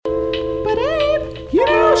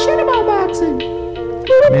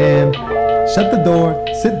Man, shut the door,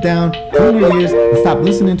 sit down, clean your ears, and stop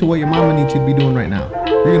listening to what your mama needs you to be doing right now.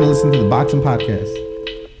 You're gonna listen to the Boxing Podcast.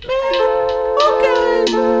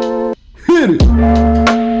 Man, okay. Hit it.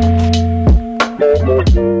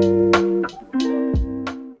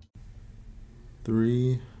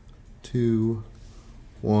 3, 2,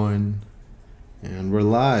 1, and we're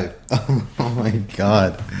live. Oh my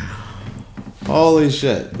god. Holy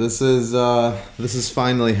shit. This is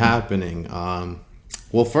finally happening.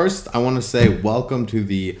 Well, first I want to say welcome to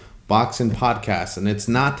the Boxing Podcast, and it's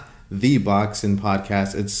not the Boxing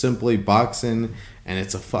Podcast, it's simply Boxing, and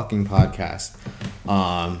it's a fucking podcast.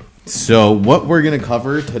 So what we're going to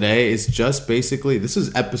cover today is just basically, this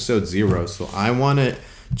is episode 0, so I want to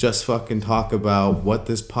just fucking talk about what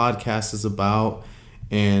this podcast is about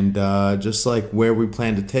and just like where we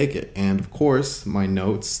plan to take it. And of course, my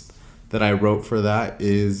notes that I wrote for that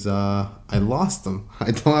is I lost them.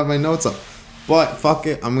 I don't have my notes up. But fuck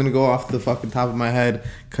it, I'm going to go off the fucking top of my head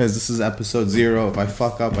because this is episode 0. If I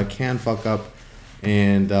fuck up, I can fuck up.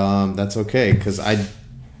 And that's okay because I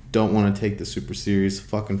don't want to take this super serious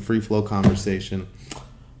fucking free flow conversation.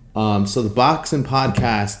 So the Boxing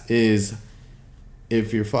Podcast is,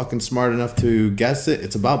 if you're fucking smart enough to guess it,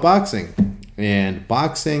 it's about boxing. And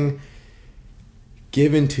boxing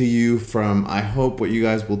given to you from, I hope, what you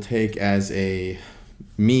guys will take as a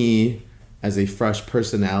fresh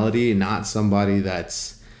personality, not somebody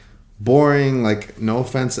that's boring, like, no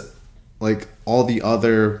offense, like all the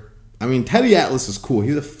other. I mean, Teddy Atlas is cool.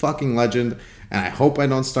 He's a fucking legend. And I hope I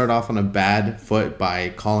don't start off on a bad foot by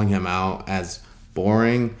calling him out as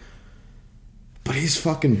boring. But he's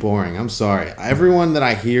fucking boring. I'm sorry. Everyone that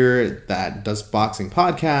I hear that does boxing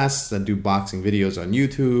podcasts, that do boxing videos on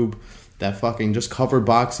YouTube, that fucking just cover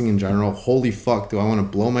boxing in general, holy fuck, do I want to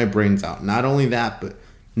blow my brains out. Not only that, but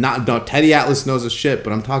Teddy Atlas knows his shit,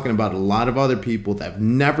 but I'm talking about a lot of other people that have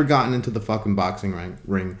never gotten into the fucking boxing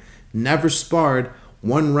ring, never sparred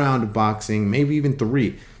one round of boxing, maybe even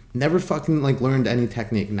 3. Never fucking like learned any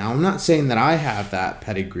technique. Now, I'm not saying that I have that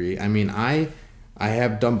pedigree. I mean, I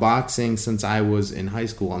have done boxing since I was in high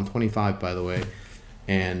school. I'm 25, by the way.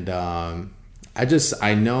 And I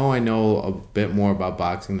know a bit more about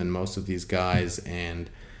boxing than most of these guys. And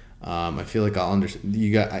I feel like I'll understand.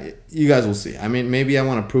 You guys will see. I mean, maybe I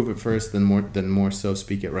want to prove it first, then more so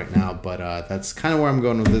speak it right now. But that's kind of where I'm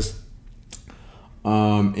going with this.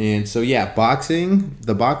 And so, yeah, boxing.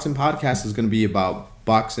 The Boxing Podcast is going to be about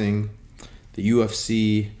boxing, the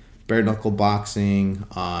UFC, bare knuckle boxing,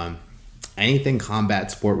 anything combat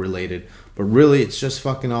sport related, but really it's just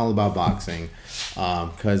fucking all about boxing,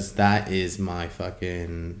 because that is my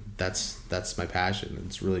fucking, that's my passion.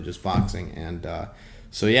 It's really just boxing. And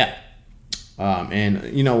so yeah,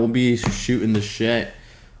 and you know, we'll be shooting the shit.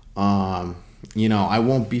 You know, I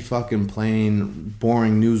won't be fucking playing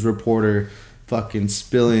boring news reporter, fucking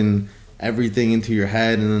spilling everything into your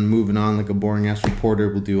head and then moving on like a boring ass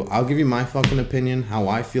reporter will do. I'll give you my fucking opinion, how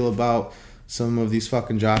I feel about some of these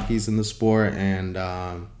fucking jockeys in the sport, and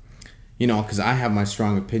you know, because I have my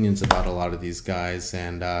strong opinions about a lot of these guys,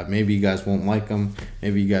 and maybe you guys won't like them,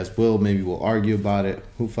 maybe you guys will, maybe we'll argue about it,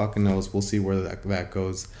 who fucking knows, we'll see where that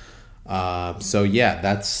goes. So yeah,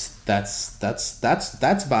 that's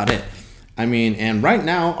about it. I mean, and right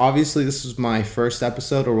now, obviously this is my first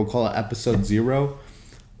episode, or we'll call it episode 0.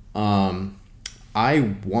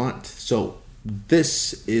 So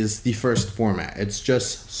this is the first format. It's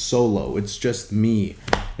just solo. It's just me.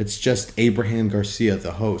 It's just Abraham Garcia,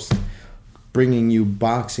 the host, bringing you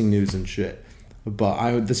boxing news and shit.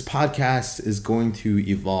 But this podcast is going to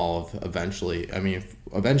evolve eventually. I mean,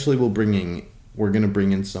 eventually we're going to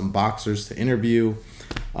bring in some boxers to interview.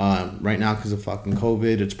 Right now, because of fucking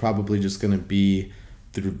COVID, it's probably just going to be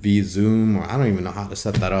via Zoom, or I don't even know how to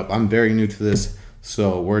set that up. I'm very new to this.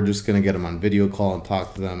 So we're just going to get them on video call and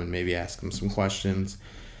talk to them and maybe ask them some questions.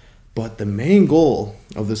 But the main goal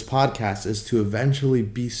of this podcast is to eventually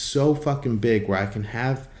be so fucking big where I can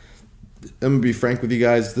have, I'm going to be frank with you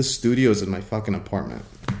guys, this studio is in my fucking apartment.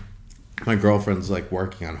 My girlfriend's like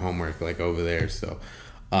working on homework like over there. So,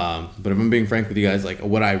 but if I'm being frank with you guys, like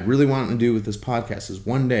what I really want to do with this podcast is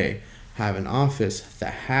one day have an office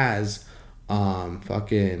that has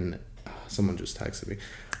someone just texted me.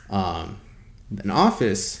 An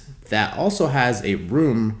office that also has a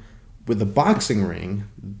room with a boxing ring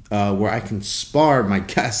where I can spar my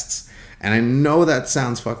guests. And I know that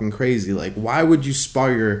sounds fucking crazy. Like, why would you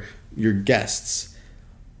spar your guests?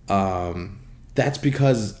 That's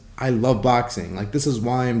because I love boxing. Like, this is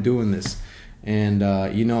why I'm doing this. And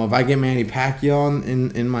you know, if I get Manny Pacquiao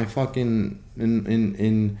in my fucking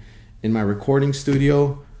in my recording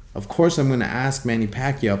studio, of course I'm gonna ask Manny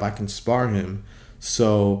Pacquiao if I can spar him.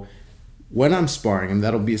 So when I'm sparring, and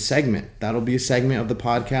that'll be a segment. That'll be a segment of the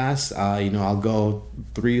podcast. I'll go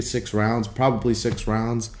 3 to 6 rounds, probably 6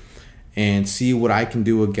 rounds, and see what I can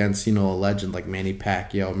do against, a legend like Manny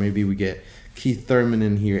Pacquiao. Maybe we get Keith Thurman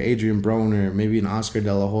in here, Adrian Broner, maybe an Oscar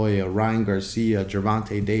De La Hoya, Ryan Garcia,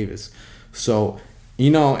 Gervonta Davis. So,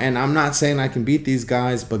 and I'm not saying I can beat these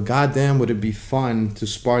guys, but goddamn would it be fun to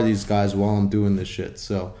spar these guys while I'm doing this shit.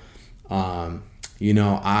 So,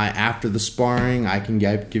 after the sparring, I can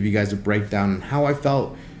give you guys a breakdown on how I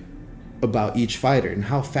felt about each fighter and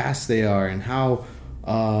how fast they are and how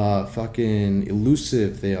fucking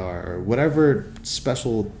elusive they are, or whatever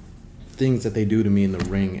special things that they do to me in the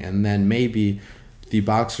ring. And then maybe the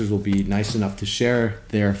boxers will be nice enough to share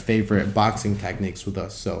their favorite boxing techniques with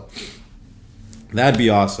us. So that'd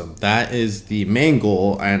be awesome. That is the main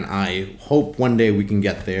goal, and I hope one day we can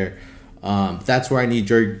get there. That's where I need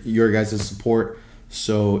your guys' support.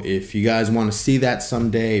 So if you guys want to see that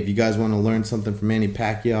someday, if you guys want to learn something from Manny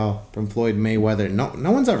Pacquiao, from Floyd Mayweather,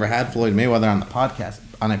 no one's ever had Floyd Mayweather on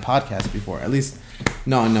a podcast before. At least,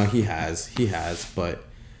 no, he has. But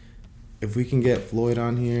if we can get Floyd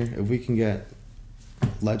on here, if we can get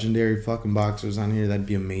legendary fucking boxers on here, that'd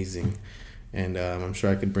be amazing. And I'm sure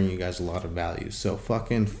I could bring you guys a lot of value. So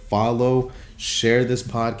fucking follow, share this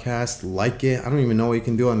podcast, like it. I don't even know what you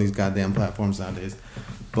can do on these goddamn platforms nowadays.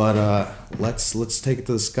 But let's take it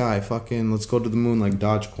to the sky. Fucking let's go to the moon like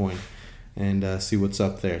Dogecoin and see what's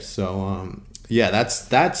up there. So that's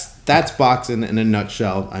boxing in a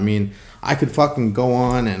nutshell. I mean, I could fucking go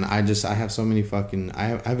on, and I have so many fucking I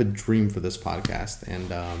have a dream for this podcast,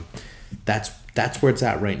 and that's where it's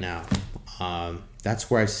at right now. That's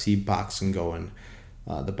where I see boxing going,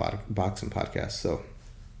 the boxing podcast. So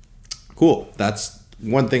cool. That's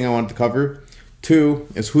one thing I wanted to cover. 2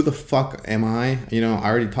 is, who the fuck am I? I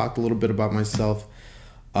already talked a little bit about myself,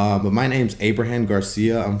 but my name's Abraham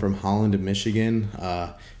Garcia. I'm from Holland, Michigan.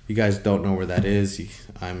 You guys don't know where that is,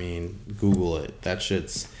 Google it.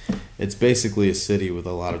 It's basically a city with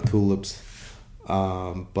a lot of tulips.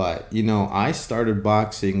 But I started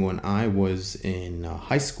boxing when I was in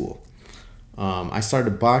high school. I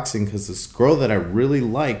started boxing because this girl that I really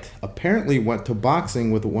liked apparently went to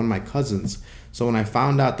boxing with one of my cousins. So when I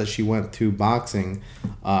found out that she went to boxing,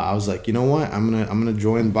 I was like, you know what? I'm gonna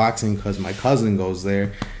join boxing because my cousin goes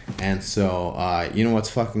there. And so, what's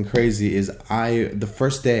fucking crazy is the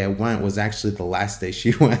first day I went was actually the last day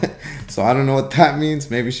she went. So I don't know what that means.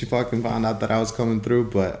 Maybe she fucking found out that I was coming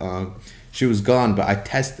through, but she was gone. But I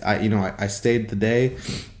stayed the day.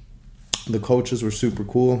 The coaches were super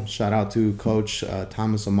cool. Shout out to Coach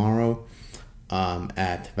Thomas Amaro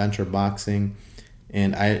at Venture Boxing.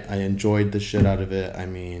 And I enjoyed the shit out of it. I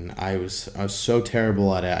mean, I was so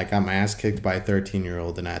terrible at it. I got my ass kicked by a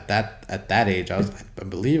 13-year-old, and at that age, I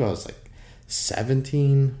believe I was like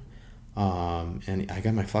 17, and I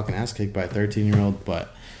got my fucking ass kicked by a 13-year-old.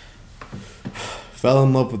 But fell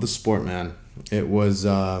in love with the sport, man. It was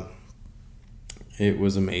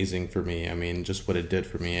amazing for me. I mean, just what it did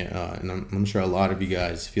for me, and I'm sure a lot of you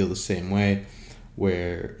guys feel the same way.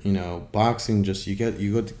 Where boxing, just you get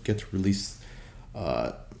to release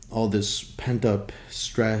all this pent up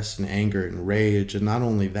stress and anger and rage, and not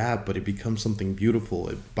only that, but it becomes something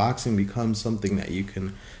beautiful. Boxing becomes something that you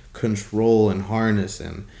can control and harness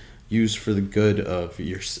and use for the good of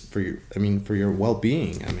for your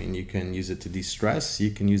well-being. I mean, you can use it to de-stress,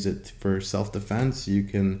 you can use it for self-defense, you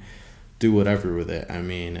can do whatever with it. I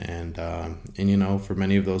mean, and for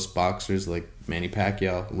many of those boxers like Manny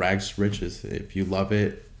Pacquiao, rags to riches. If you love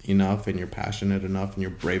it enough and you're passionate enough and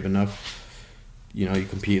you're brave enough, you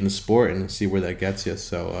compete in the sport and see where that gets you.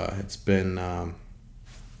 So it's been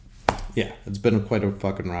quite a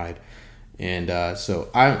fucking ride. And so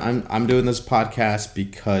I'm doing this podcast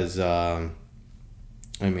because I'm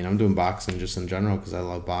doing boxing just in general because I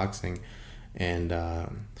love boxing. And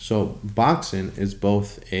so boxing is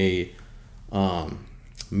both a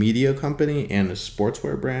media company and a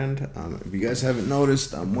sportswear brand. If you guys haven't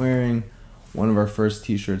noticed, I'm wearing one of our first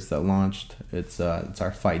t-shirts that launched. It's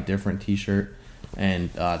our Fight Different t-shirt.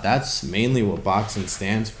 And that's mainly what boxing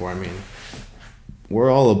stands for. I mean,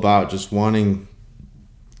 we're all about just wanting,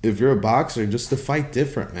 if you're a boxer, just to fight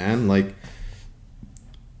different, man.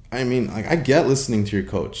 I get listening to your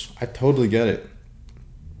coach. I totally get it.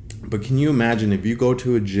 But can you imagine if you go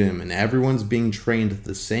to a gym and everyone's being trained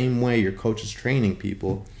the same way your coach is training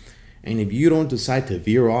people, and if you don't decide to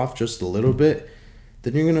veer off just a little bit,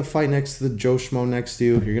 then you're going to fight next to the Joe Schmo next to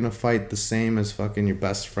you. You're going to fight the same as fucking your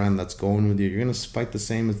best friend that's going with you. You're going to fight the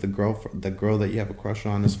same as the girl that you have a crush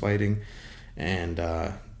on is fighting. And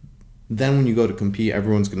Then when you go to compete,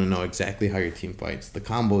 everyone's going to know exactly how your team fights, the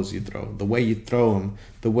combos you throw, the way you throw them,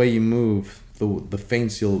 the way you move, the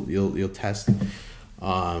feints you'll test,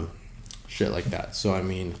 shit like that. So I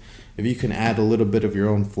mean, if you can add a little bit of your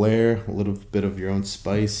own flair, a little bit of your own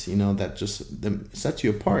spice, that sets you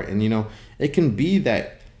apart. And it can be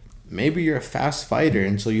that maybe you're a fast fighter,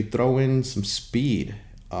 and so you throw in some speed,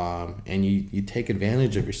 and you take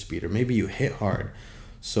advantage of your speed, or maybe you hit hard.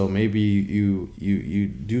 So maybe you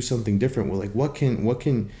do something different. Well, like what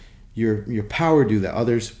can your power do that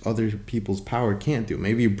other people's power can't do?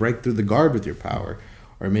 Maybe you break through the guard with your power,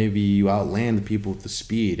 or maybe you outland the people with the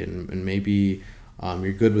speed, and maybe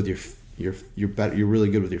you're good with you're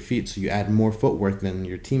really good with your feet, so you add more footwork than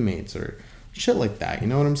your teammates, or shit like that. You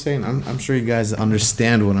know what I'm saying? I'm sure you guys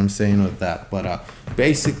understand what I'm saying with that. But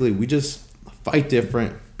basically, we just fight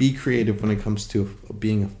different, be creative when it comes to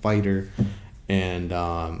being a fighter. And,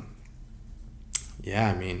 yeah,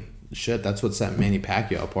 I mean, shit, that's what set Manny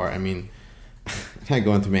Pacquiao apart. I mean, I'm not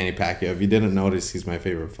going through Manny Pacquiao. If you didn't notice, he's my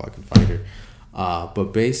favorite fucking fighter.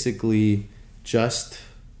 But basically, just,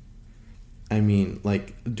 I mean,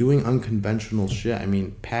 like, doing unconventional shit. I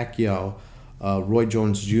mean, Pacquiao, Roy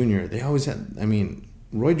Jones Jr.,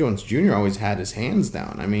 Roy Jones Jr. always had his hands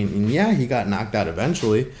down. I mean, and yeah, he got knocked out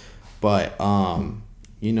eventually, but,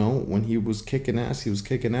 when he was kicking ass,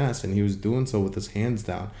 and he was doing so with his hands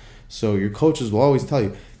down. So your coaches will always tell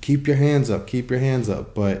you, keep your hands up.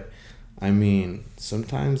 But, I mean,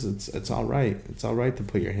 sometimes it's all right. It's all right to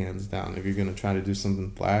put your hands down if you're going to try to do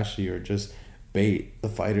something flashy or just bait the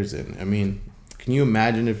fighters in. I mean, can you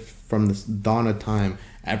imagine if from the dawn of time,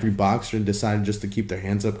 every boxer decided just to keep their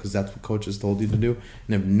hands up because that's what coaches told you to do?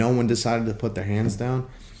 And if no one decided to put their hands down,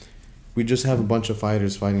 we just have a bunch of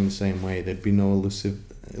fighters fighting the same way. There'd be no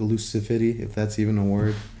elusivity, if that's even a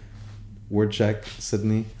word. Word check,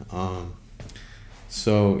 Sydney.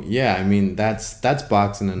 So yeah, I mean that's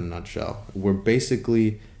boxing in a nutshell. We're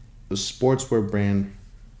basically a sportswear brand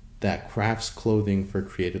that crafts clothing for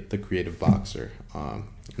the creative boxer. And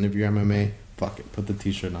if you're MMA, fuck it, put the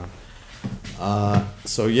t-shirt on.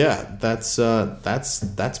 So yeah, that's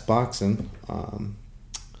boxing.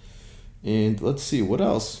 And let's see, what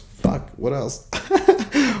else? What else?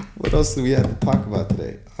 What else do we have to talk about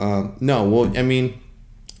today?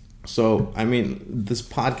 This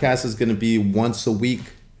podcast is going to be once a week,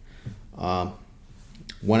 one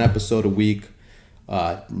episode a week,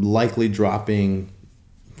 likely dropping.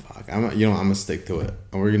 I'm gonna stick to it.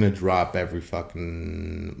 We're gonna drop every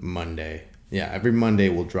fucking Monday. Yeah, every Monday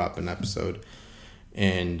we'll drop an episode,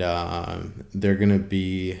 and they're gonna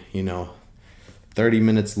be 30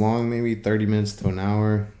 minutes long, maybe 30 minutes to an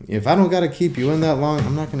hour. If I don't gotta keep you in that long,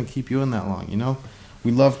 I'm not gonna keep you in that long.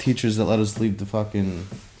 We love teachers that let us leave the fucking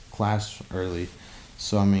class early.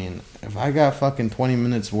 So I mean, if I got fucking 20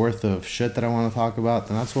 minutes worth of shit that I want to talk about,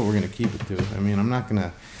 then that's what we're gonna keep it to. I mean, I'm not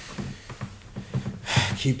gonna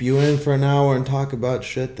keep you in for an hour and talk about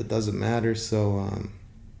shit that doesn't matter. So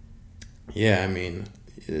yeah, I mean,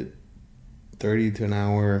 30 to an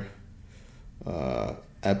hour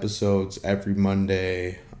episodes every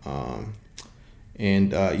Monday,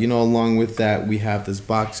 and along with that, we have this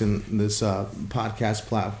podcast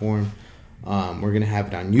platform. We're gonna have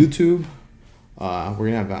it on YouTube, we're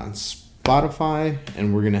gonna have it on Spotify,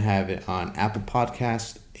 and we're gonna have it on Apple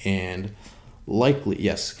Podcasts, and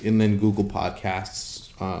and then Google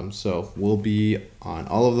Podcasts. So we'll be on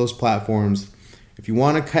all of those platforms. If you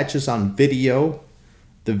want to catch us on video,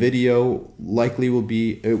 the video will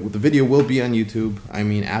be on YouTube. I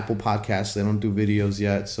mean, Apple Podcasts, they don't do videos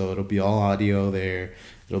yet, so it'll be all audio there.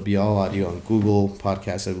 It'll be all audio on Google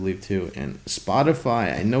Podcasts, I believe, too. And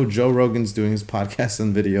Spotify, I know Joe Rogan's doing his podcast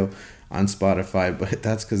and video on Spotify, but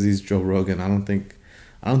that's because he's Joe Rogan. I don't think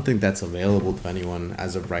that's available to anyone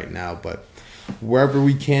as of right now. But wherever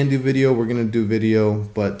we can do video, we're going to do video.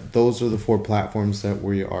 But those are the 4 platforms that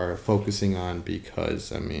we are focusing on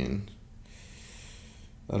because, I mean,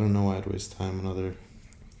 I don't know why I'd waste time on other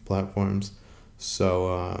platforms.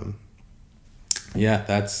 So, yeah,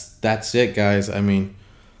 that's it, guys. I mean,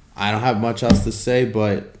 I don't have much else to say,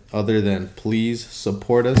 but other than please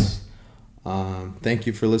support us. Thank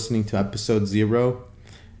you for listening to episode 0.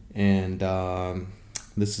 And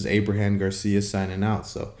this is Abraham Garcia signing out.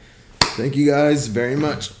 So thank you guys very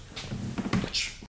much.